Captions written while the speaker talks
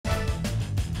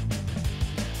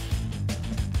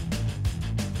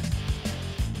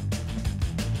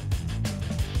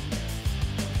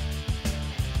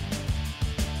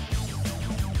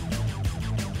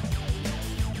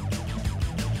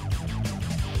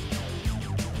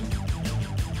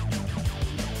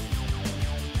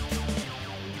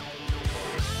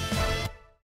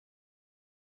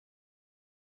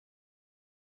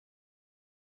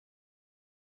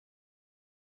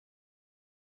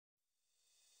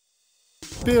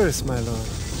Beerus, my lord,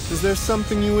 is there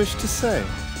something you wish to say?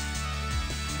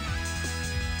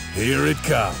 Here it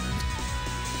comes.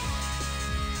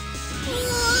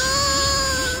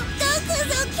 Whoa!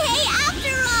 Goku's okay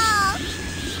after all!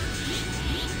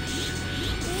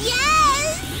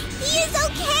 Yes! He is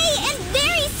okay and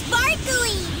very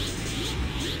sparkly!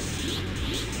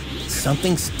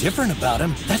 Something's different about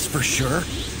him, that's for sure.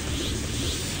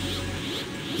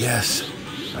 Yes,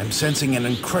 I'm sensing an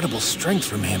incredible strength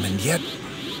from him, and yet...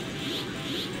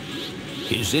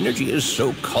 his energy is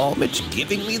so calm, it's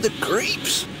giving me the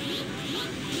creeps.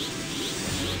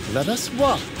 Let us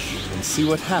watch and see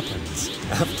what happens.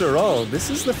 After all, this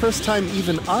is the first time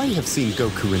even I have seen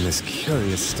Goku in this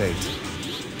curious state.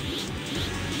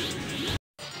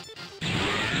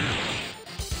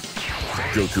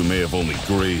 Goku may have only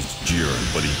grazed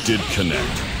Jiren, but he did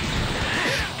connect.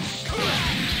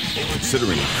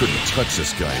 Considering he couldn't touch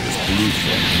this guy in his blue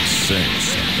form, he's saying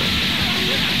something.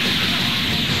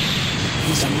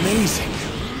 He's amazing.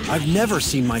 I've never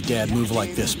seen my dad move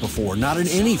like this before, not in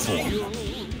any form.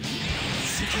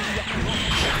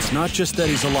 It's not just that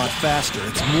he's a lot faster,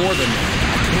 it's more than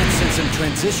that. I can't sense him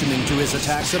transitioning to his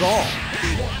attacks at all.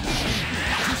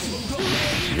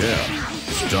 Yeah,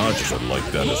 his dodges are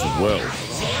like that as well.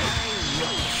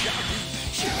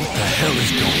 What the hell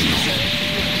is going on?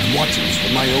 I'm watching this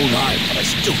with my own eyes, but I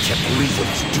still can't believe what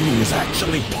he's doing is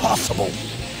actually possible.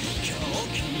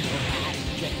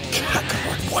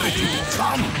 Kakarot, what have you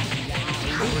become?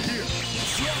 Over here.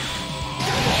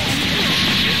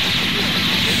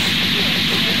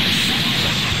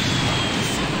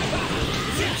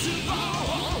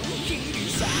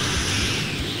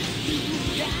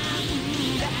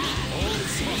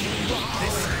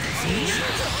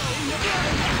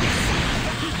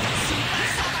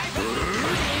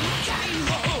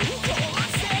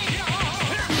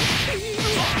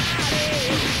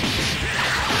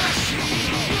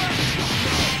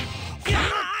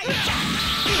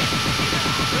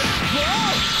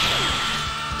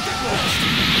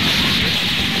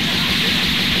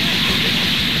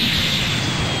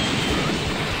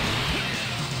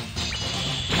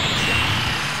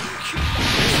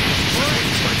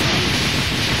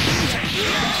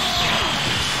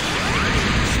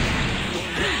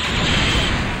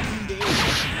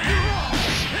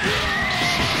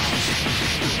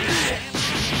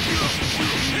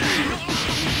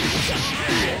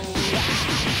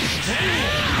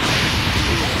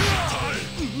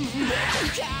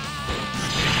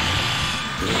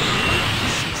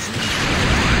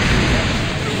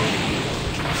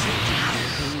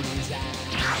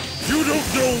 You don't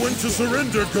know when to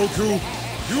surrender, Goku!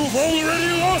 You've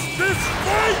already lost this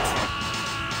fight!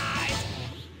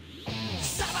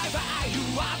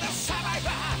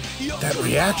 That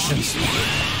reaction speed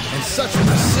and such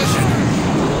precision.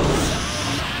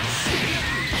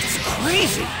 It's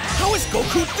crazy! How is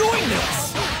Goku doing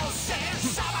this?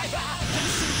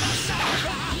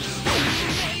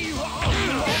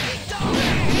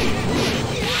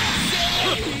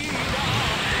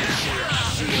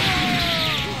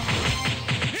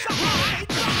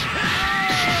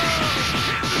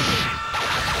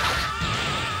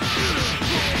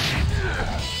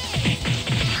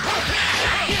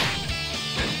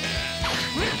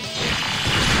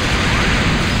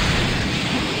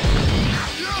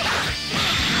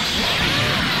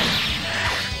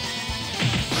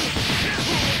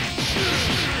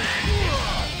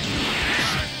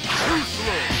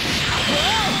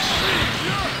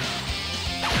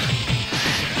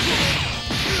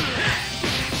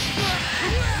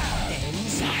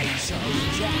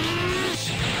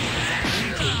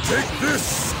 Take this,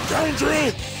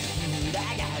 scoundrel!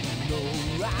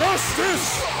 Justice!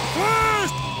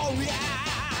 Flash!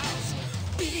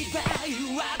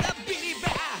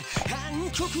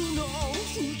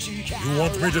 You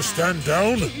want me to stand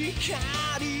down?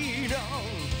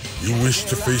 You wish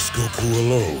to face Goku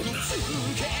alone.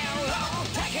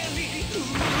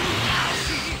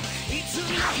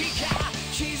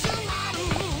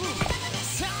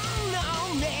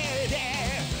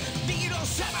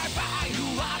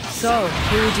 So,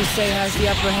 who would you say has the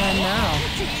upper hand now?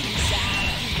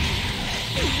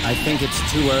 I think it's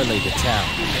too early to tell.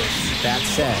 That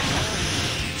said,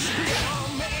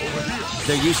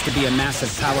 there used to be a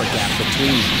massive power gap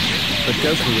between them, but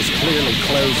Goku has clearly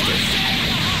closed it.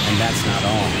 And that's not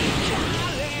all.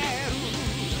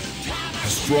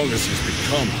 As strong as he's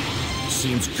become, it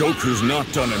seems Goku's not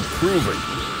done improving.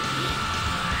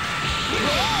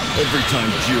 Every time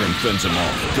Jiren fends him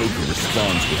off, Goku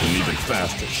responds with an even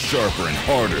faster, sharper, and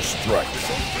harder strike.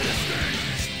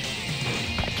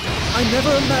 I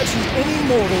never imagined any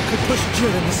mortal could push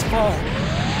Jiren this far.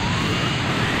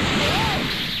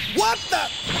 What the?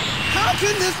 How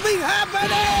can this be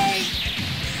happening?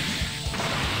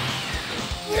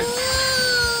 Ooh,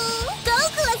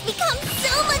 Goku has become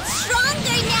so much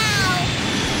stronger now!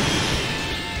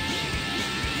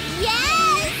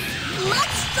 Yes!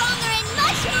 Much stronger and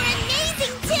much more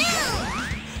amazing too!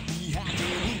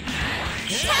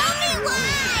 Tell me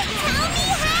why! Tell me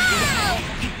how!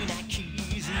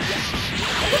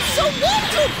 It's so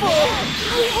wonderful!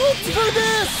 I hoped for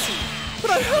this! But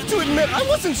I have to admit, I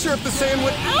wasn't sure if the Saiyan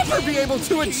would ever be able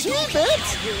to achieve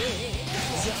it!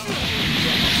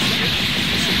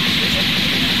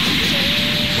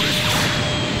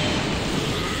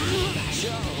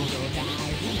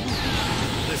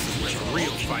 This is where the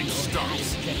real fight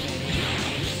starts.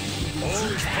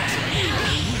 Always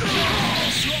possible.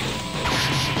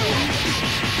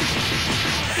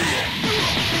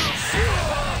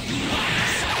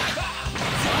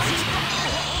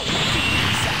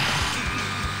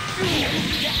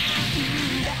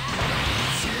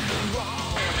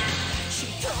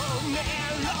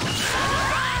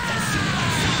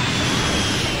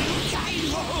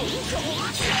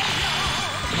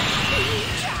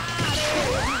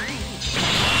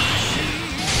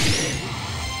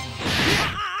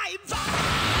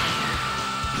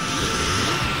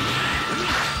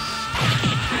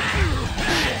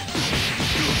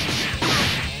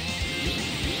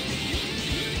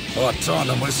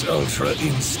 Autonomous Ultra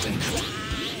Instinct.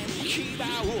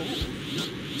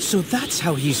 So that's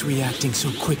how he's reacting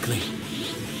so quickly.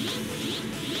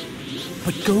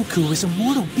 But Goku is a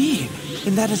mortal being,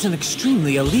 and that is an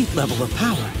extremely elite level of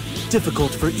power,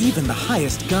 difficult for even the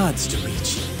highest gods to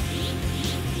reach.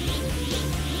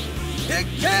 It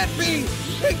can't be!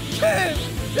 It can't!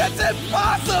 It's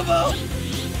impossible!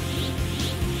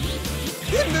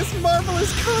 In this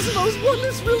marvelous cosmos,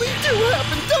 wonders really do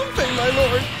happen, don't they, my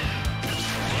lord?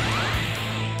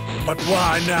 But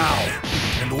why now?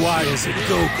 And why is it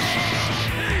Goku?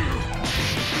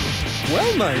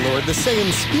 Well, my lord, the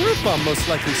Saiyan Spirit Bomb most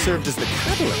likely served as the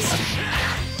catalyst.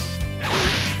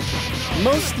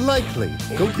 Most likely,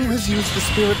 Goku has used the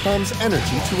Spirit Bomb's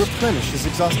energy to replenish his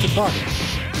exhausted body.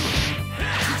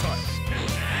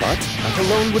 But that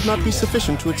alone would not be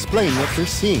sufficient to explain what we're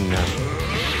seeing now.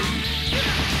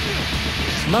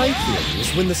 My theory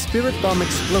is when the Spirit Bomb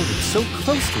exploded so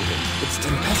close to him, its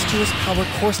tempestuous power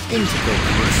coursed into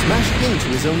Goku and smashed into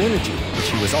his own energy, which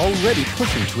he was already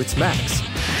pushing to its max.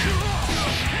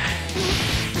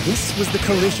 This was the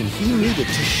collision he needed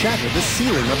to shatter the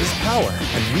ceiling of his power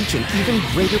and reach an even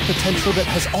greater potential that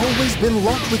has always been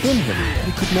locked within him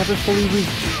and could never fully reach.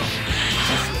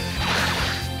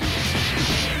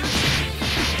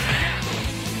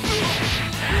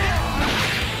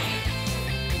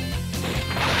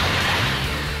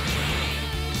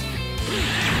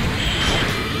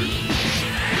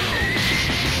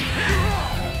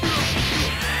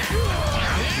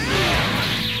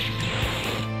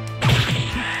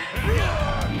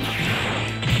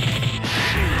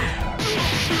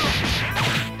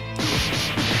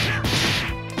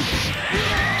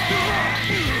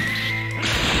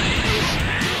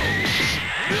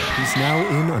 Now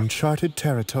in uncharted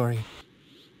territory.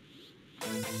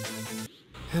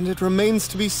 And it remains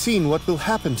to be seen what will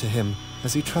happen to him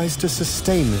as he tries to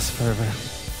sustain this fervor.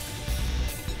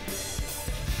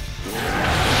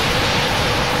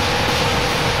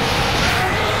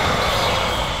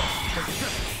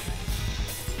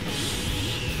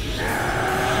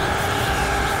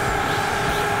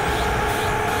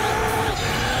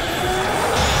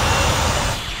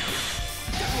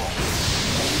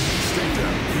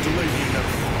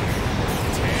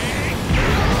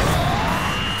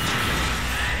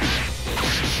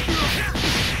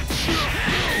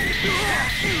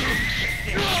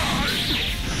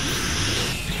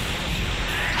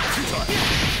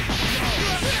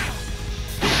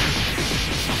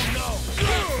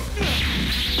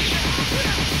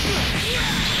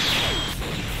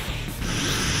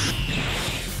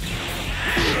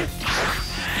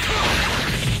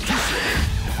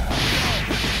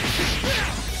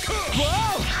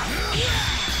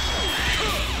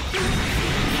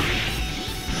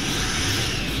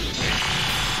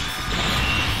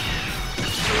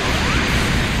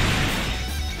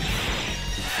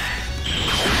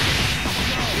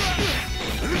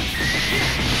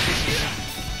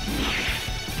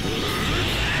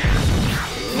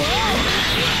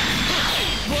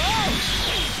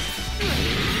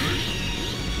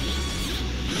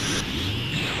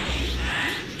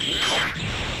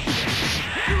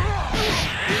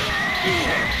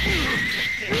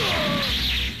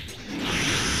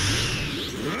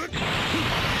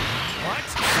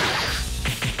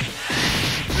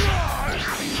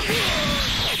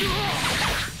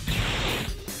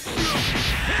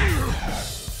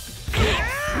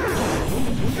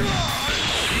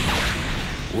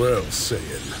 Well,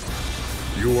 Saiyan,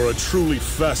 you are a truly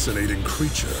fascinating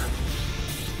creature.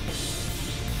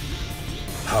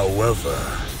 However,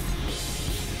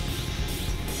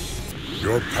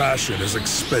 your passion is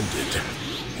expended.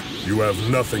 You have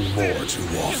nothing more to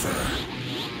offer.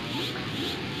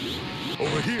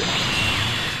 Over here!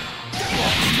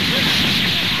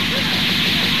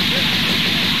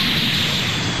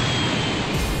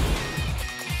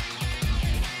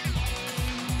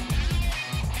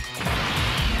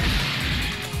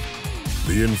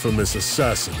 The infamous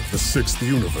assassin of the 6th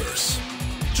universe.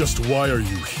 Just why are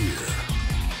you here?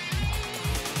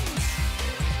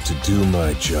 To do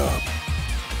my job.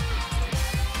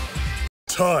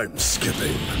 Time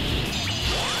skipping.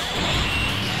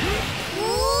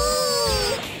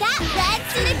 Ooh, that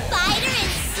red-suited fighter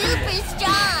is super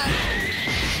strong.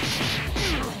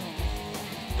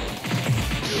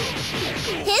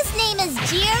 His name is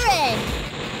Jiren.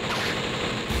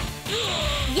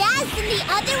 Yes, and the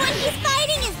other one he's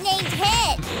fighting is named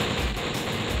Hit.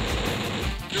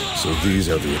 So these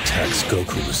are the attacks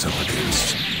Goku was up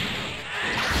against.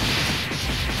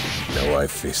 Now I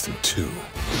face them too.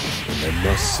 And I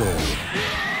must say,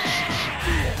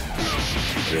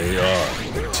 they are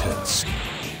intense.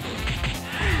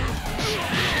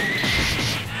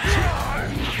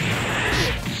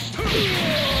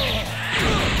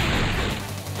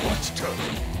 What's turn?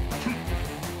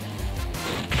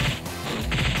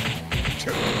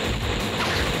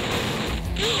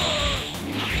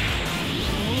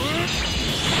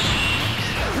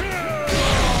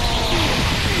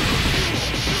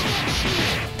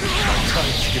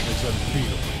 Time skip is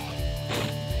unbeatable.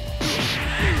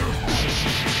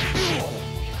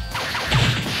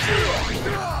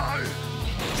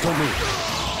 Don't move.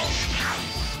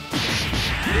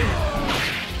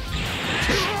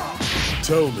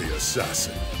 Tell me,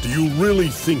 assassin, do you really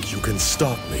think you can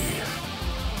stop me?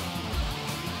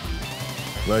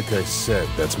 Like I said,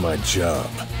 that's my job.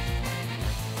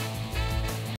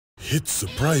 Hit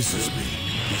surprises me.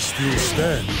 He still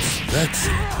stands. That's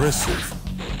impressive.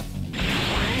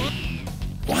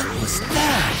 What was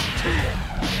that?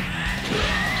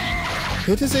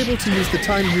 Hit is able to use the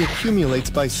time he accumulates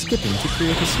by skipping to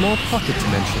create a small pocket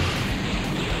dimension,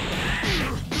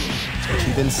 which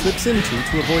he then slips into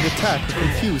to avoid attack or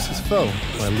confuse his foe,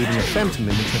 while leaving a phantom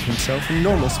image of himself in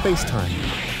normal space-time.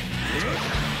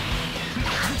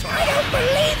 I don't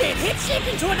believe it! Hit slipped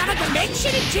into another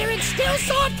dimension and Jiren still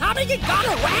saw it coming and got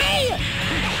away!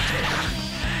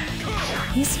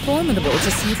 He's formidable,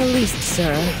 to say the least,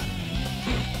 sir.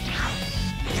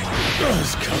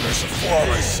 His counters are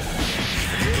flawless,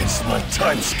 even against my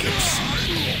time skips.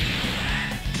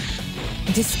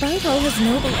 Despite all his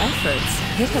noble efforts,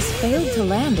 Hit has failed to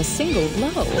land a single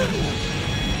blow.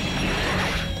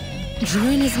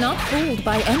 Jiren is not fooled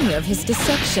by any of his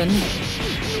deception.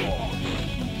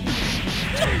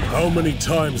 How many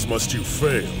times must you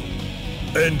fail?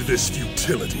 End this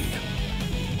futility.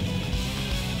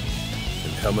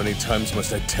 And how many times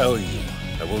must I tell you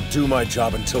I will do my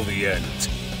job until the end?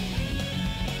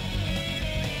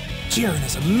 Jiren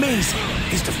is amazing.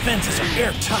 His defenses are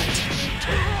airtight.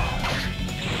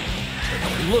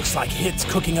 It looks like Hit's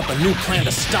cooking up a new plan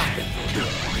to stop him.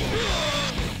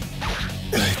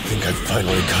 I think I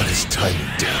finally got his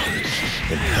timing down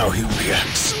and how he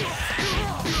reacts.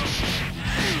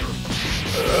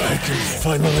 I can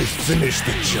finally finish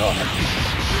the job.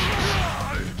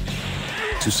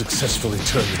 To successfully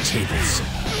turn the tables.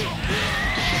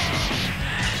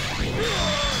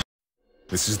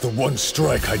 This is the one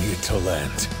strike I need to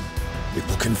land. It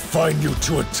will confine you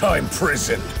to a time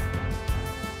prison.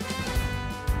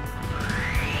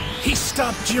 He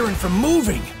stopped Jiren from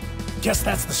moving. Guess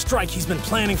that's the strike he's been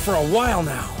planning for a while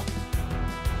now.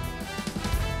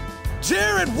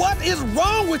 Jiren, what is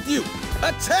wrong with you?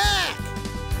 Attack!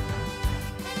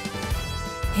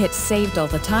 Hit saved all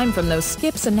the time from those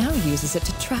skips and now uses it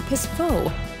to trap his foe.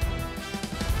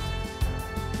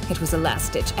 It was a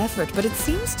last-ditch effort, but it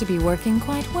seems to be working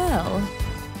quite well.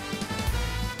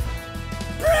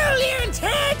 Brilliant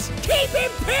Hit! Keep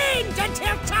him pinned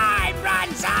until time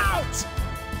runs out!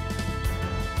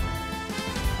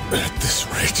 At this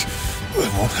rate,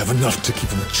 I won't have enough to keep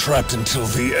him trapped until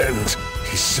the end.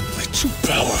 He's simply too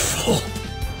powerful.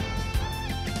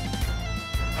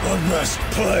 One last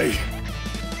play.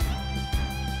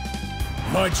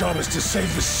 My job is to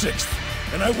save the 6th,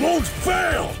 and I won't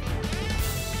fail!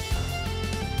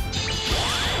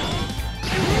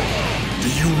 Do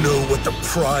you know what the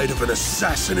pride of an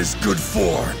assassin is good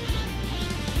for?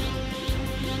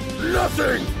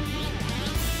 Nothing!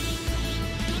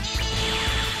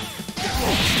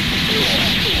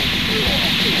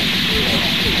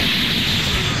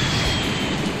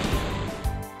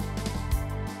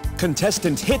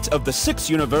 Contestant Hit of the 6th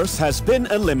universe has been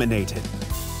eliminated.